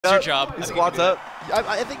It's your job. He squats up.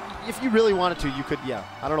 I think if you really wanted to, you could, yeah.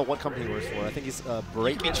 I don't know what company he works for. I think he's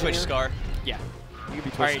Break. You could be Twitch Scar. Yeah. You could be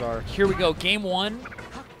Twitch Star. Here we go. Game 1.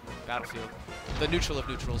 Battlefield. The neutral of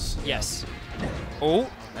neutrals. Yes. Oh.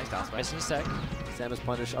 Nice down smash. Missing a sec. Samus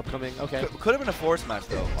punish upcoming. Okay. Could have been a force match,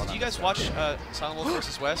 though. Did you guys watch SilentWolf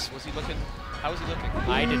versus Wes? Was he looking? How was he looking?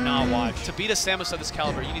 I did not watch. To beat a Samus of this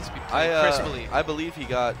caliber, you need to be playing crisply. I believe he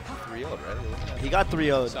got 3-0'd, right? He got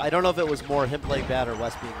 3-0'd. I don't know if it was more him playing bad or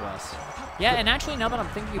Wes being Wes. Yeah, and actually, now that I'm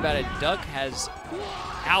thinking about it, Duck has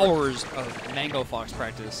hours of Mango Fox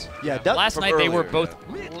practice. Yeah, Duck last night earlier, they were both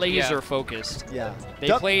laser focused. Yeah. They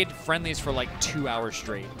Duck played friendlies for like 2 hours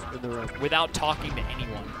straight in the room without talking to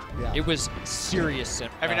anyone. Yeah. It was serious.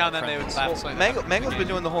 Every now and then they would laugh. Well, Mango's been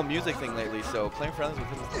doing the whole music thing lately, so playing friendlies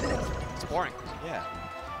with him is It's boring. yeah.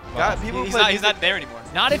 Well, people he's not there anymore.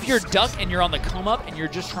 Not if you're Duck and you're on the come up and you're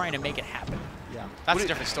just trying to make it happen. Yeah. That's a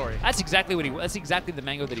different story. That's exactly what he. That's exactly the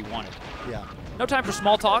Mango that he wanted. Yeah. No time for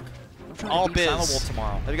small talk. I'm trying All to beat biz. SilentWolf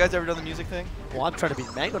tomorrow. Have you guys ever done the music thing? Well, I'm trying to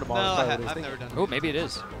beat Mango tomorrow. No, I've never done it. Oh, maybe it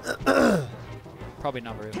is. Probably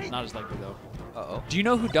not very. Not as likely though. Uh-oh. Do you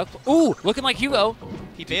know who Duck? Ooh, looking like Hugo.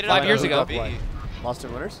 He baited 5 out years Hugo ago. B. Lost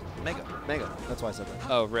in winners? Mango. Mango. That's why I said that.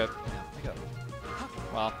 Oh, rip. Mango.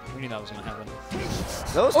 Well, we knew that was gonna happen.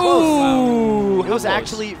 That was close. Ooh, It was close.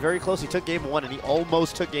 actually very close. He took game 1 and he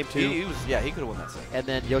almost took game 2. He could have won that set. And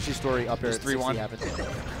then Yoshi's story up there It at was 3-1 3-1. happened.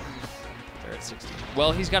 They're at 60.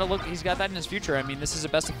 Well, he's got to look. He's got that in his future. I mean, this is a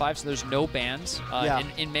best of 5, so there's no bans. Yeah.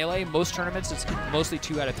 In Melee, most tournaments it's mostly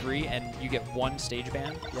 2 out of 3, and you get 1 stage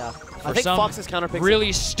ban. Yeah. I For think some Fox's counter picks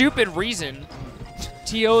really stupid reason,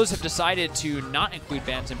 TOs have decided to not include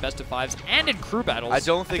bans in best of 5s and in crew battles. I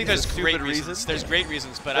don't I think think there's it's great stupid reasons. There's great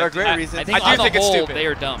reasons, but There are great reasons. I think I on do the think it's whole, stupid. they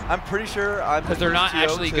are dumb. I'm pretty sure I'm Because they're the not first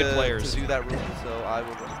TO actually good players. to do that rule, so I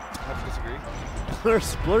would have to disagree.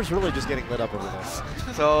 Blur's really just getting lit up over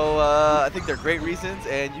there. So I think they're great reasons,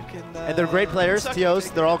 and you can. And they're great players, suck TOs.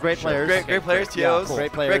 it. They're all great players. Great players, Yeah, TOs. cool.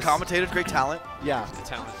 Great players. Great commentators, great talent. Yeah. The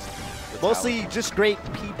talent. Mostly just great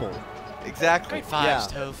people. Exactly. Great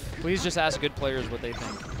 5s, Yeah. Toph. Please just ask good players what they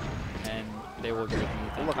think, and they will give you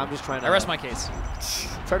anything. Look, I'm just trying to. I rest my case.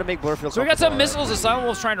 Try to make Blur feel So we got some comfortable. missiles that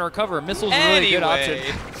SilentWolf's trying to recover. Missiles is a really good option.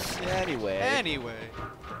 Anyway.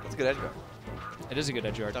 That's a good edge guard. It is a good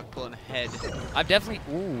edge guard. Duck pulling head. I've definitely.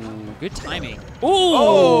 Ooh, good timing. Ooh,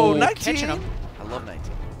 Oh, 19. catching him. I love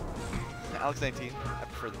 19. Alex 19. I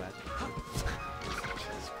prefer the match.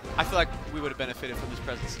 I feel like we would have benefited from his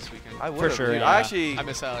presence this weekend. I would sure, dude. yeah. I actually. I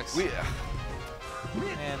miss Alex. We.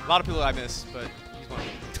 And a lot of people I miss, but he's one of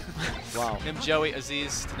them. Wow. Him, Joey,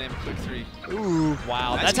 Aziz, to name a quick 3. Ooh.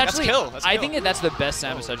 Wow, That's actually. kill. That's I kill. think that's the best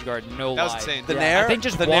Samus edge guard. No That lie. was insane. The Yeah. Nair. I think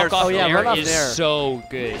just the walk Nair's off Oh, yeah, Nair run off is Nair. so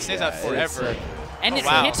good. It stays out Yeah, forever. And it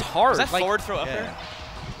wow. hits hard. Was that like, forward throw up Yeah. air?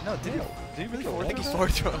 No, did he really forward? I think he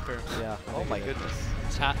forward throw up air. Yeah. Oh my goodness.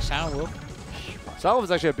 SilentWolf, Silent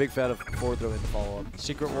was actually a big fan of forward throw in the follow-up.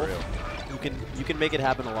 Secret Wolf. You can make it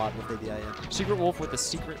happen a lot with the DIN. Secret Wolf with the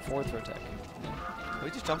secret forward throw tech. He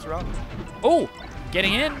just jumps around. Oh,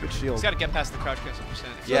 getting in. Good shield. He's got to get past the crouch cancel percent.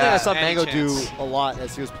 The other thing I saw Any Mango chance. do a lot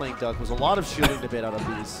as he was playing Duck was a lot of shielding debate out of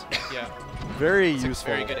these. Yeah. Very It's a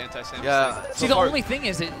useful. very good anti-Samus. Yeah. See, the only thing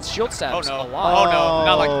is it shield stabs Oh, no. a lot. Oh, no,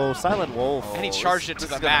 not like- Oh, Silent Wolf. And he charged it to This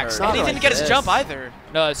the is gonna max. hurt. And he Not didn't like get his this. jump either.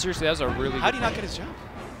 No, seriously, that was a really How good do you not play. get his jump?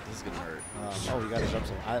 This is gonna hurt. Oh, he got his jump.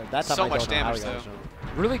 That time So I much don't know how damage, he got his though.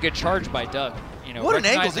 jump. Really good charge by Duck. You know, What an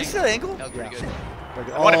angle. Did recognizing- you see that angle? That was pretty Yeah. good. Very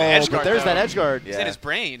good. What an Oh, edge but guard, there's that though. edge guard. It's in his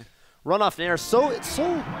brain. Run off Nair. It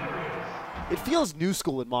feels new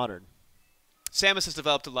school and modern. Samus has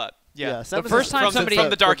developed a lot. Yeah. Samus The first time from, somebody- from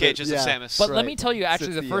the dark But the- ages yeah. of Samus. But let Right. me tell you, actually,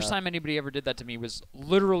 Since the the, first time anybody ever did that to me was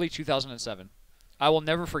literally 2007. I will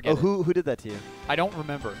never forget Oh, it. who did that to you? I don't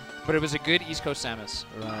remember, but it was a good East Coast Samus.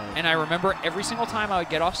 Right. And I remember every single time I would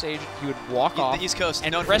get off stage, he would walk off the East Coast,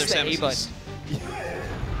 and known for press their the A Samuses. button.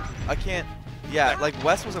 I can't. Yeah, like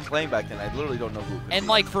Wes wasn't playing back then. I literally don't know who. And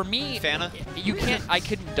like for me, Fana? you can't. I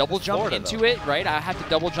couldn't double jump Florida, into though. it, right? I had to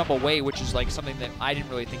double jump away, which is like something that I didn't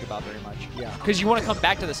really think about very much. Yeah. Because you want to come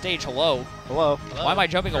back to the stage. Hello. Hello. Why am I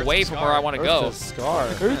jumping Earth away to from Scar. where I want to Earth go? to Scar.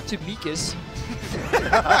 Earth to Mikas.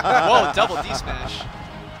 Whoa, double D smash.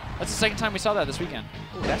 That's the second time we saw that this weekend.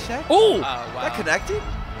 Dash tag? Oh! Wow. That connected?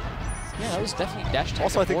 Yeah, that was definitely dash tag.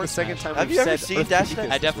 Also, I think the forward second smash. time Have we've you ever said seen Earth to dash Mikas tag?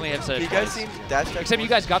 I definitely have said Have it you guys twice. seen dash tag? Except you force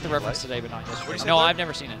guys got the match in your reference life? today, but not yesterday. said No, that? I've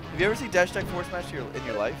never seen it. Have you ever seen dash tag force match in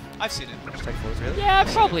your life? I've seen it. Dash tag force, really? Yeah,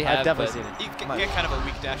 I probably have. I've definitely but seen it. You get kind of a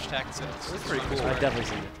weak dash attack. So it's pretty cool. I've definitely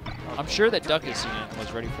seen it. I'm sure that Duck has seen it and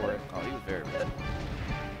was ready for it. Oh, he was very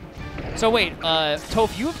bad. So wait,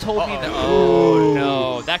 Toph, you have told me that. Uh-oh. Oh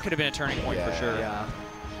no, that could have been a turning point for sure. Yeah.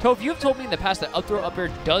 Toph, you have told me in the past that up throw up air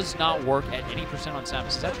does not work at any % on Samus.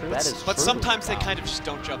 Is that true? That is But true. sometimes they kind of just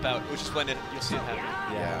don't jump out, which is when you'll see it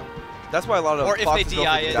happen. Yeah. That's why a lot of Or if Foxes they go for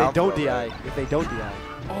DI the it. If down they don't throw, DI. right? If they don't DI.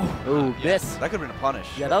 Oh, Ooh, yeah. miss. That could have been a punish.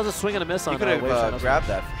 Yeah, that was a swing and a miss on You could wave have shot. grabbed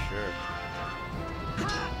that for sure.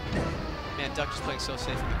 Man, Duck just playing so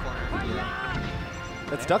safe in the corner. Yeah.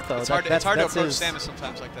 That's Duck, though. It's hard to that's approach his, Samus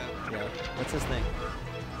sometimes like that. Yeah, that's his thing.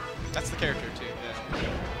 That's the character, too. Yeah.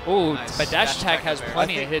 oh, Nice. but dash Dash attack attack has up air.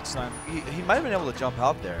 plenty I of think- hits then. He might have been able to jump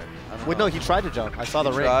out there. I don't Wait, know. no, he tried to jump. I saw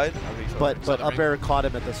the He ring. tried? Okay, so- But the up ring. air caught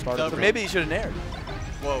him at the start The of the So ring. maybe he should have nared.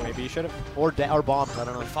 Whoa. Maybe you should have. Or bombed. I don't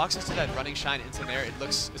When know. Foxes did that running shine into there,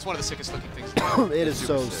 it's one of the sickest looking things. It is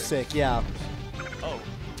Super so sick. sick. Yeah. Oh.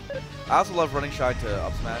 I also love running shine to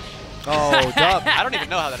up smash. Oh, Duck. I don't even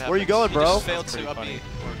know how that happened. Where you going, He bro? just failed That's to pretty up funny. B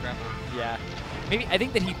or grab him. Yeah. Maybe I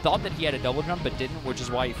think that he thought that he had a double jump but didn't, which is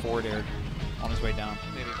why he forward aired on his way down.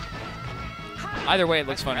 Maybe. Either way, it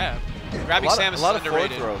looks funny. Grab. Grabbing a Samus lot is of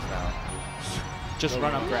forward underrated. throws now. Just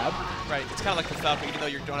run up grab. Right. It's kind of like the Falcon, even though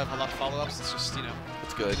you don't have a lot of follow-ups. It's just, you know,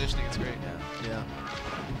 It's good. conditioning. It's great. Yeah.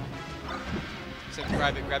 Yeah. Same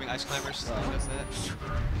with grabbing ice climbers. Does that.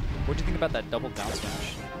 What do you think about that double down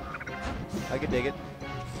smash? I can dig it.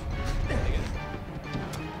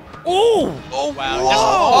 Oh! Oh, Wow. whoa!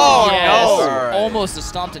 Oh, yes. no. All right. Almost a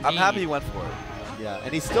stomp to knee. I'm happy he went for it. Yeah,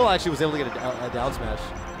 and he still actually was able to get a down smash,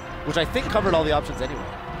 which I think covered all the options anyway.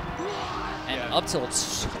 And Yeah. up tilt,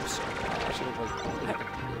 so actually,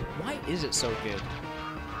 why is it so good?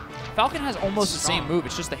 Falcon has almost the same move.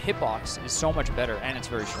 It's just the hitbox is so much better, and it's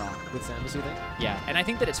very strong. With Samus, you think? Yeah, and I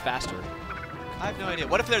think that it's faster. I have no idea.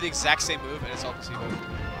 What if they're the exact same move and it's all placebo?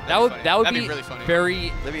 That would That'd be really funny. very.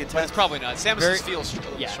 Maybe But intense. it's probably not. Samus Very- feels a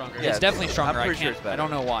little Yeah, stronger. Yeah, it's definitely I'm stronger. I pretty sure can't. it's better. I don't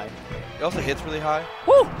know why. It also hits really high.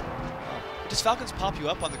 Woo! Does Falcons pop you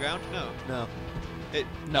up on the ground? No. No. It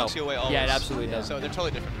No. knocks you away always. Yeah, it absolutely Yeah. does. So they're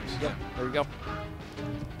totally different moves. Yep. There we go.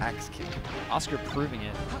 Axe kick. Oscar proving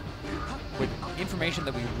it with information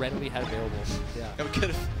that we readily had available. Yeah. That we could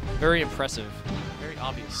have. Very impressive. Very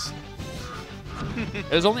obvious.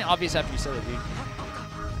 It was only obvious after you said it, dude.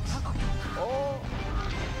 Oh.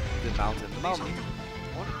 The mountain. The mountain.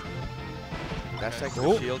 Dash attack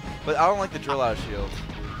Cool. to shield. But I don't like the drill out of shield.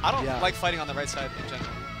 I don't Yeah. like fighting on the right side in general.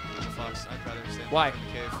 With Fox, I'd rather stay Why? in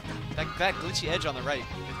the cave. That glitchy edge on the right. It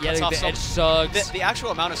Yeah, cuts off the so- edge sucks. The actual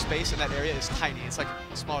amount of space in that area is tiny. It's like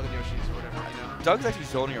smaller than Yoshi's or whatever. You know. Doug's actually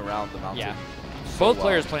zoning around the mountain. Yeah. so Both well.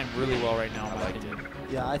 players playing really well right now, in I my like opinion.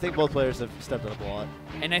 Yeah, I think both players have stepped up a lot.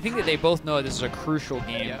 And I think that they both know this is a crucial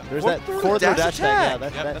game. Yeah. There's Forward that throw, forward throw dash dash attack. Yeah, attack.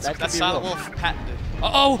 that, Yep, that, that's that could that's be Silent real. Wolf patented.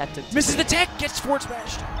 Uh-oh! Patented. Misses the tech, gets forward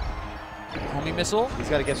smashed. Homie missile. He's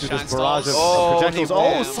got to get through Shine this barrage of stalls. Oh, projections. he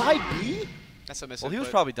Oh, won. side B? That's a miss. Well, he was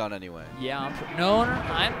but probably done anyway. Yeah, no,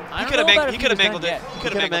 I He don't could know have about if he could have was mangled done it. yet. He could have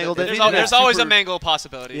could've mangled it. mangled it. There's, He there's did always a super- mangle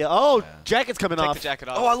possibility. Yeah. Oh, Yeah. jacket's coming Take off. the jacket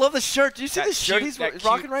off. Oh, I love the shirt. Do you see That the shirt cute- he's that cute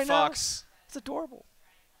rocking right Fox. now? It's adorable.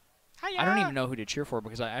 I don't even know who to cheer for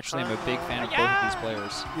because I actually am a big fan of both of these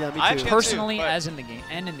players. Yeah, me too. I actually- Personally, but- as in the game,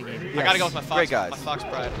 and in the game. I gotta go with my Fox. Great guys. My Fox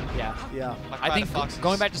pride. Yeah. Yeah. My I pride think of Foxes.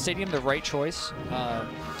 going back to Stadium, the right choice.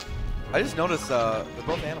 I just noticed they're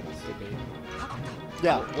both animals.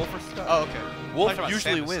 Yeah. Wolf or Stuck? Oh, okay. Wolf Talking about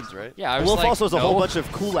usually Samus. wins, right? Yeah, I was Wolf like, also has a no. whole bunch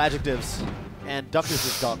of cool adjectives, and Duck is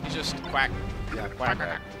just Duck. He's just quack. Yeah, quack,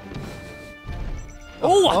 quack.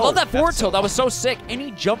 Oh, I Oh, love that forward that's tilt. That was so sick. Any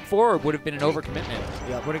jump forward would have been an overcommitment.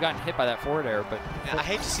 Yeah. Would have gotten hit by that forward air, but Yeah, I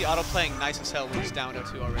hate to see Otto playing nice as hell when he's down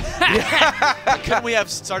 0-2 already. Couldn't we have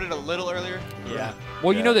started a little earlier? Yeah.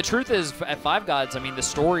 well, you Yeah. know, the truth is, at Five Gods, I mean, the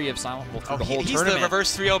story of Silent Wolf through the whole he's tournament. the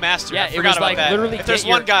reverse 3-0 master. Yeah, I it forgot was about like that. literally If there's get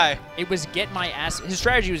your- one guy, It was get my ass. His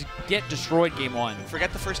strategy was get destroyed game one.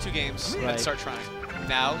 forget the first 2 games Right. and start trying.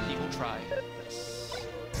 Now he will try.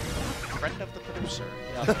 Friend of the producer.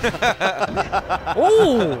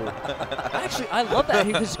 Oh! Actually, I love that.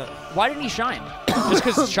 Because why didn't he shine? Just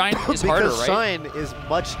because shine is harder, Because right? Shine is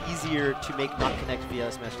much easier to make not connect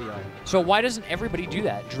via Smash DI. So why doesn't everybody do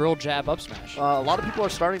that? Drill, jab, up smash. A lot of people are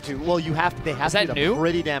starting to. Well, you have to. They have Is to that get new? a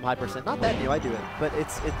pretty damn high percent. Not that new. I do it, but you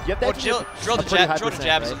have to Well, actually get drill a to pretty jab, high drill to percent,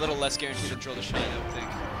 jab is a right? little less guaranteed than drill to shine, I would think.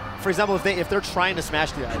 For example, if they're trying to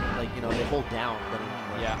Smash DI, like they hold down,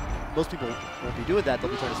 then Yeah. most people won't be doing that.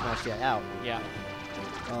 They'll be trying to Smash DI out. Yeah.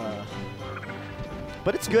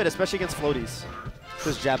 But it's good, especially against floaties.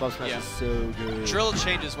 Because jab up smash Yeah. is so good. Drill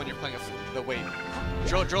changes when you're playing the weight.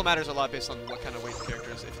 Drill matters a lot based on what kind of weight the character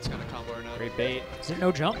is, if it's going to combo or not. Great bait. Is it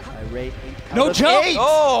no jump? I rate 8 No out of jump! 8.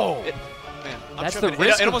 Oh! Man, I'm That's tripping. the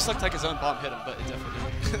risk It of- almost looked like his own bomb hit him, but it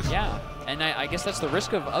definitely didn't. Yeah. And I guess that's the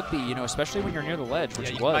risk of up B, you know, especially when you're near the ledge, which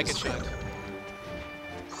Yeah, it you might get was. shined.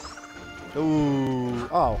 Ooh.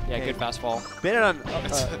 Oh. Yeah, okay. good fastball. Been on.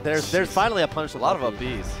 There's finally a punish. A lot of up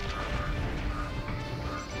Bs.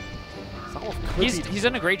 He's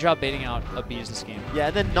done a great job baiting out up Bs this game. Yeah,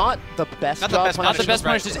 and then not the best. Not the best Not the best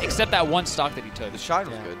Right. punishes, except that one stock that he took, The shine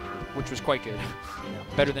was Yeah. good. which was quite good.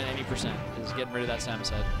 Better than any %. Is getting rid of that Samus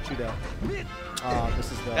head. True that.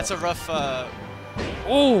 This is the. That's a rough.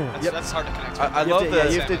 Oh! That's hard to connect. I with. love to- the yeah,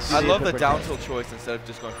 you have to do I the love the quick down break. tilt choice instead of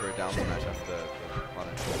just going for a down smash after the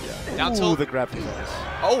punish. Yeah. Down Ooh, tilt. the grab controls.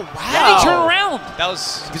 Oh wow! How did he turn around? That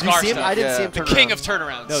was Did you Scar see him? stuff. I didn't Yeah. see him The turn king around. of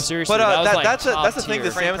turnarounds. No, seriously. But that was like that's top the thing tier.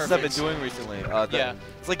 that Frame Samus have been perfect. doing recently. Yeah.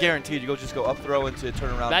 It's like guaranteed. You go just go up throw into turn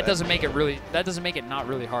around. That back. doesn't make it really. That doesn't make it not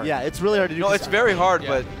really hard. Yeah, it's really hard to do. No, 'cause it's very hard. Yeah.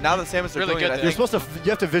 But now that Samus are Really doing good it, I though. You're think. supposed to. You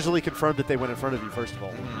have to visually confirm that they went in front of you first of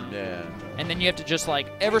all. Yeah. And then you have to just like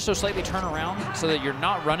ever so slightly turn around so that you're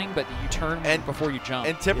not running, but that you turn And- before you jump.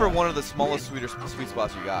 And Tipper, one of the smallest sweet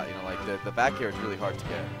spots you got. You know, like the back air is really hard to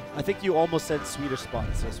get. I think you almost said sweeter spot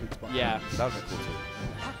instead of sweet spot. yeah. That would be cool too.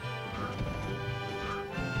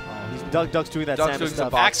 Doug's doing that Doug's Samus doing some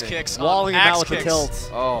stuff. box- Axe kicks. Walling him axe out with kicks. the tilts.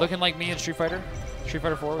 Oh. Looking like me in Street Fighter. Street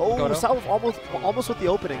Fighter 4. Oh, Goto. Salve almost with the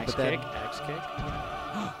opening, Axe but then. kick. Axe kick.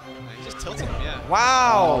 He just tilted him. Yeah.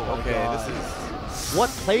 Wow. Oh my Okay. God. This is. What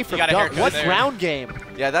play from got a Doug? haircut What there. ground game?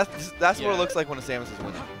 Yeah. That's what Yeah. it looks like when a Samus is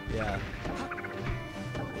winning. Yeah.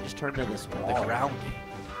 Just turned into this wall. The ground game.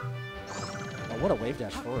 Oh, what a wave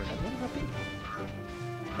dash forward. What an up B.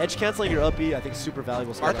 Edge canceling your up B, I think, super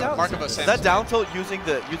valuable. Mark skill. out- mark of a Is Samus. that down tilt using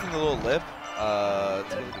the little lip? It's gonna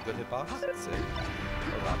be a good hitbox. Sick.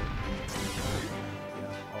 Oh, wow.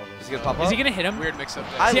 Is he gonna pop up? Is he gonna hit him? Weird mix-up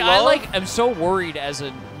there. I See, I love- like. I'm so worried as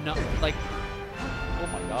a no, like. Oh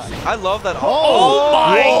my god. I love that. Oh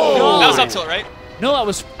my Whoa. god. That was up tilt, right? No, that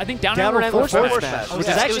was. I think down Downward angle angle forward forward smash. smash, Oh, which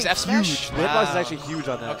yeah. is It was actually F huge. smash? The hitbox is Wow. actually huge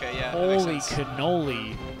on that. Okay, yeah. that Holy makes sense.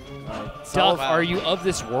 cannoli. Salve- Duck, Wow. are you of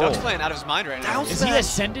this Duck's world? playing out of his mind right now. Down Is he smash.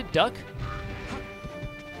 ascended Duck?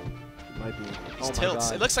 Might be. These Oh my tilts.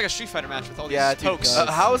 God. It looks like a Street Fighter match with all these Yeah, dude. pokes.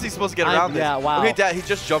 How is he supposed to get around this? yeah, wow. Okay, Dad, he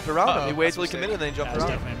just jumped around him. He Uh-oh, waited that's till he a mistake. committed, and then he jumped That was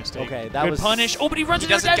around. definitely a mistake. Okay, that Good was punish. Oh, but he runs He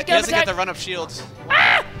into doesn't, the get, dash, he doesn't get attack. the run-up shield.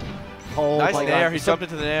 Oh Nice my nair. God. He jumped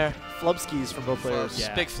into the nair. Flubskis from both players.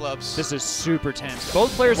 Yeah. Big flubs. This is super tense.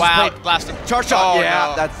 Both players Wow, have played. blast him. Charge shot. Oh, Yeah,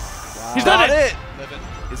 no. that's Wow. He's done not it. Living.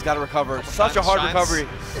 He's got to recover. Couple Such a times, hard shines. recovery.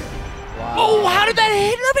 Wow. Oh, how did that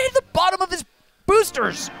hit him? Hit the bottom of his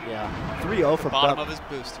boosters. Yeah. 3-0 for Bottom Duck. of his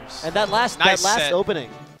boosters. And that last Nice last set. opening,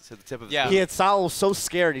 To the tip of his Yeah. he had Sal so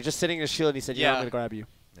scared. He's just sitting in his shield and he said, yeah, I'm Yeah. going to grab you.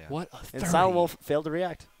 Yeah. What a And 30. SilentWolf failed to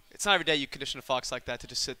react. It's not every day you condition a fox like that to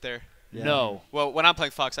just sit there. Yeah. No. Well, when I'm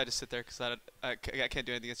playing fox, I just sit there because I can't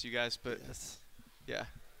do anything against you guys. But Yes. yeah,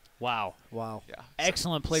 Wow. Wow. yeah.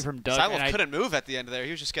 Excellent play from Doug. Silent and I- couldn't move at the end of there.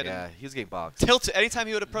 He was just getting Yeah, he was getting boxed. tilt. Anytime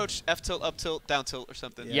he would approach F tilt, up tilt, down tilt, or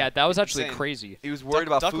something. yeah, that was actually Insane. crazy. He was worried Duck,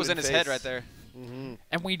 about Duck food was in and his head face. right there. Mm-hmm.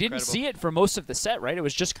 And we didn't Incredible. see it for most of the set, right? It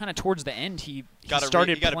was just kind of towards the end he Got a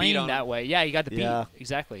started he got a beat playing on that him. way. Yeah, he got the Yeah. beat.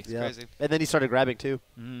 Exactly. Yeah. crazy. And then he started grabbing too.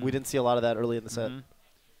 Mm. We didn't see a lot of that early in the set. Mhm.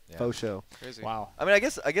 Yeah. Faux show. Crazy. Wow. I mean, I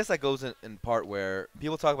guess that goes in part where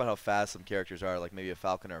people talk about how fast some characters are, like maybe a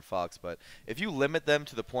Falcon or a Fox. But if you limit them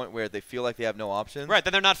to the point where they feel like they have no options, Right,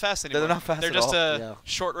 then they're not fast Then anymore. they're not fast They're at just all. a Yeah.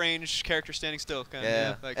 short-range character standing still. Kind Yeah,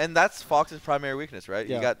 of, like, and that's Fox's primary weakness, right?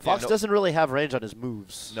 Yeah. You got Fox no, doesn't really have range on his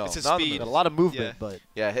moves. No, It's his not on the speed. He's got moves. a lot of movement, Yeah. but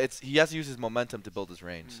Yeah, he has to use his momentum to build his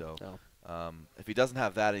range. So no. if he doesn't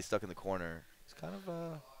have that, and he's stuck in the corner. It's kind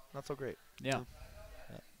of not so great. Yeah.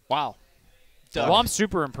 Wow. Duck. Well, I'm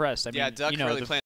super impressed. I mean, yeah, Duck you know, really the playing